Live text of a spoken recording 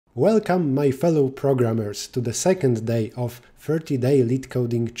Welcome, my fellow programmers, to the second day of 30-day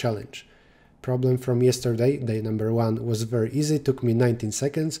LeetCoding challenge. Problem from yesterday, day number 1, was very easy, took me 19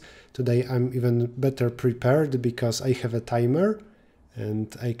 seconds. Today I'm even better prepared because I have a timer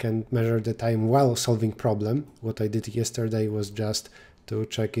and I can measure the time while solving problem. What I did yesterday was just to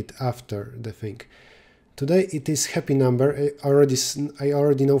check it after the thing. Today it is happy number. I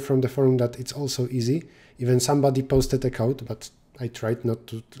already know from the forum that it's also easy. Even somebody posted a code, but I tried not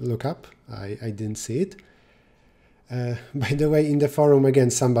to look up. I didn't see it. By the way, in the forum again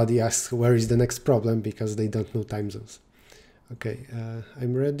somebody asks where is the next problem because they don't know time zones. Okay,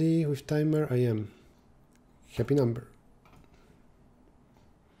 I'm ready with timer. I am. Happy number.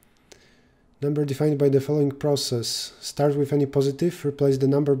 Number defined by the following process. Start with any positive, replace the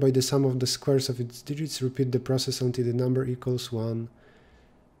number by the sum of the squares of its digits, repeat the process until the number equals 1.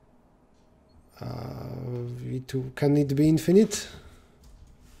 V2, can it be infinite?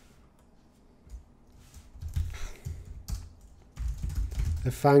 A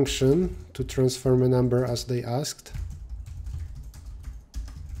function to transform a number as they asked.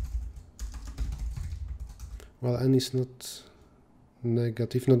 Well, n is not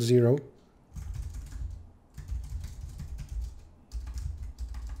negative, not 0.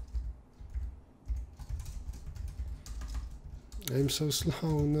 I'm so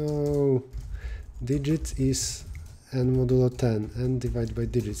slow, no. Digit is n modulo 10, n divided by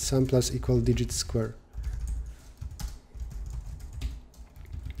digits, sum plus equal digit square.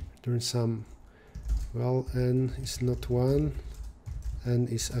 Return sum. Well, n is not 1, n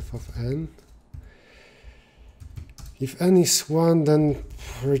is f of n. If n is 1, then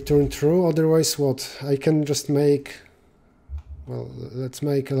return true, otherwise what? I can just make, well, let's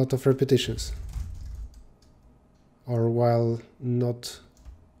make a lot of repetitions. Or while not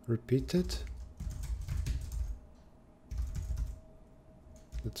repeated.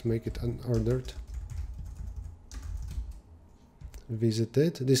 Let's make it unordered.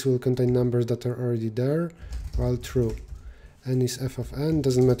 Visited. This will contain numbers that are already there, while true. N is f of n,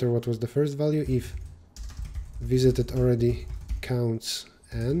 doesn't matter what was the first value. If visited already counts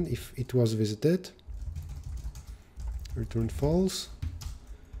n, if it was visited. Return false.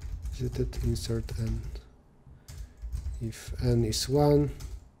 Visited, insert n. If n is 1,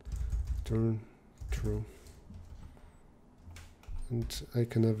 return true. And I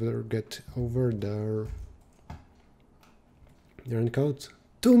can never get over there. Run code.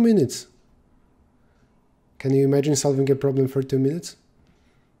 2 minutes! Can you imagine solving a problem for 2 minutes?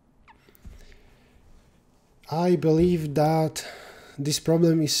 I believe that this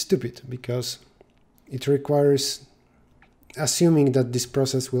problem is stupid because it requires assuming that this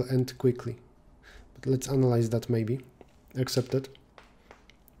process will end quickly. But let's analyze that maybe. Accepted.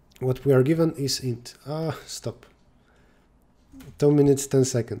 What we are given is int. Stop. 2 minutes 10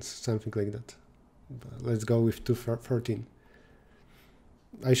 seconds, something like that. But let's go with 2:14.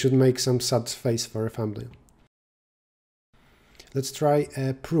 I should make some sad face for a thumbnail. Let's try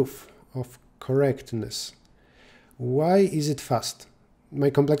a proof of correctness. Why is it fast? My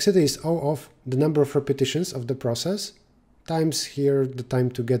complexity is O of the number of repetitions of the process times here the time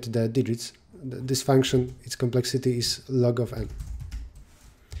to get the digits. This function, its complexity is log of n.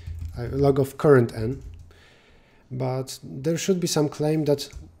 Log of current n. But there should be some claim that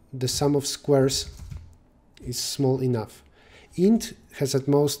the sum of squares is small enough. Int has at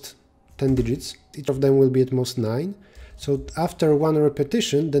most 10 digits. Each of them will be at most 9. So after one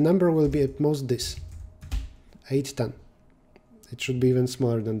repetition, the number will be at most this. 8, 10. It should be even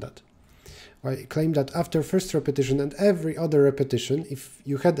smaller than that. I claim that after first repetition and every other repetition, if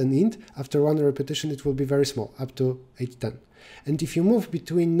you had an int, after one repetition it will be very small, up to 8, 10. And if you move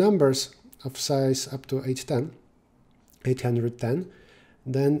between numbers of size up to 810,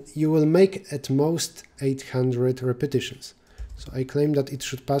 then you will make at most 800 repetitions. So I claim that it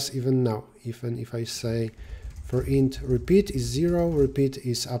should pass even now, even if I say for int repeat is 0, repeat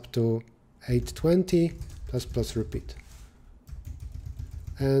is up to 820, plus repeat.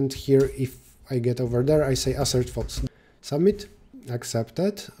 And here if I get over there, I say assert false. Submit,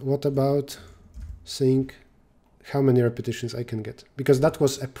 accepted. What about seeing how many repetitions I can get? Because that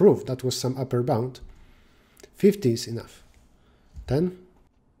was a proof, that was some upper bound. 50 is enough. 10.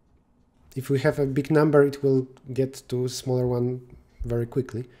 If we have a big number, it will get to a smaller one very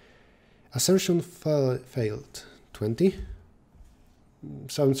quickly. Assertion failed. 20.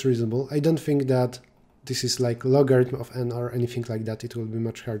 Sounds reasonable. I don't think that this is like logarithm of n or anything like that. It will be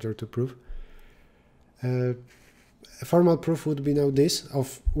much harder to prove. A formal proof would be now this,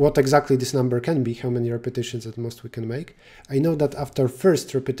 of what exactly this number can be, how many repetitions at most we can make. I know that after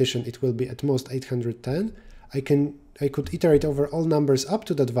first repetition it will be at most 810, I could iterate over all numbers up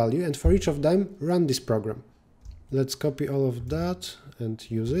to that value, and for each of them run this program. Let's copy all of that and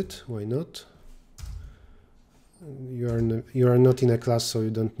use it. Why not? You are not in a class, so you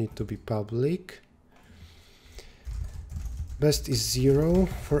don't need to be public. Best is 0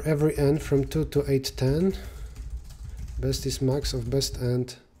 for every n from 2 to 8, 10. Best is max of best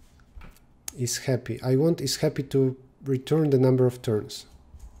and is happy. I want is happy to return the number of turns.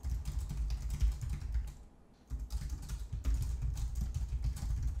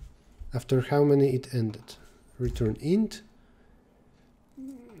 After how many it ended. Return int.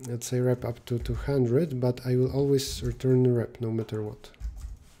 Let's say rep up to 200, but I will always return the rep no matter what.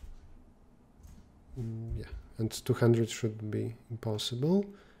 Yeah, and 200 should be impossible.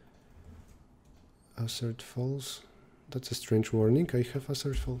 Assert false. That's a strange warning. I have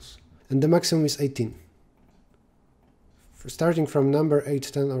assert false. And the maximum is 18. Starting from number 8,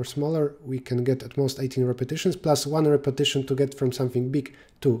 10 or smaller, we can get at most 18 repetitions, plus 1 repetition to get from something big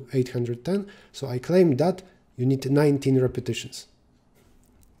to 810. So I claim that you need 19 repetitions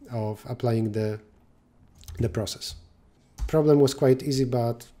of applying the process. Problem was quite easy,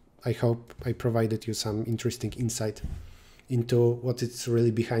 but I hope I provided you some interesting insight into what is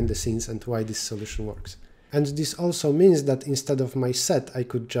really behind the scenes and why this solution works. And this also means that instead of my set, I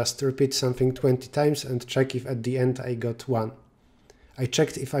could just repeat something 20 times and check if at the end I got 1. I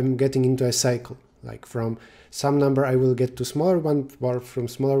checked if I'm getting into a cycle, like from some number I will get to smaller one, or from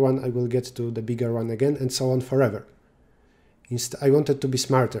smaller one I will get to the bigger one again, and so on forever. I wanted to be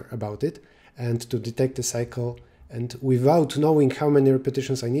smarter about it and to detect the cycle, and without knowing how many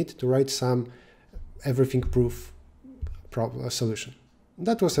repetitions I need, to write some everything proof solution.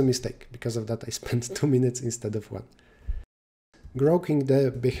 That was a mistake. Because of that I spent 2 minutes instead of 1. Grokking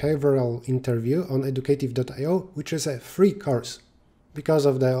the behavioral interview on educative.io, which is a free course. Because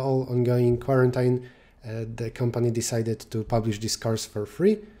of the all ongoing quarantine, the company decided to publish this course for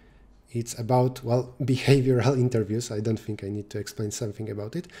free. It's about, well, behavioral interviews. I don't think I need to explain something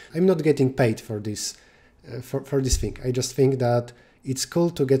about it. I'm not getting paid for this for this thing. I just think that it's cool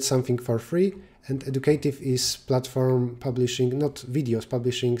to get something for free, and Educative is platform publishing, not videos,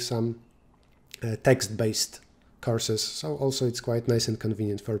 publishing some text-based courses, so also it's quite nice and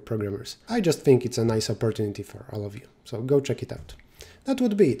convenient for programmers. I just think it's a nice opportunity for all of you, so go check it out. That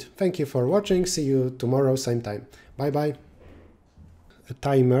would be it. Thank you for watching. See you tomorrow, same time. Bye-bye. A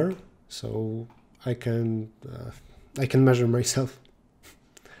timer, so I can measure myself.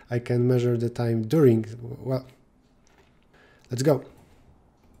 I can measure the time during, well, let's go.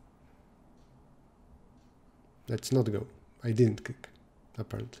 Let's not go. I didn't click,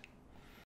 apparently.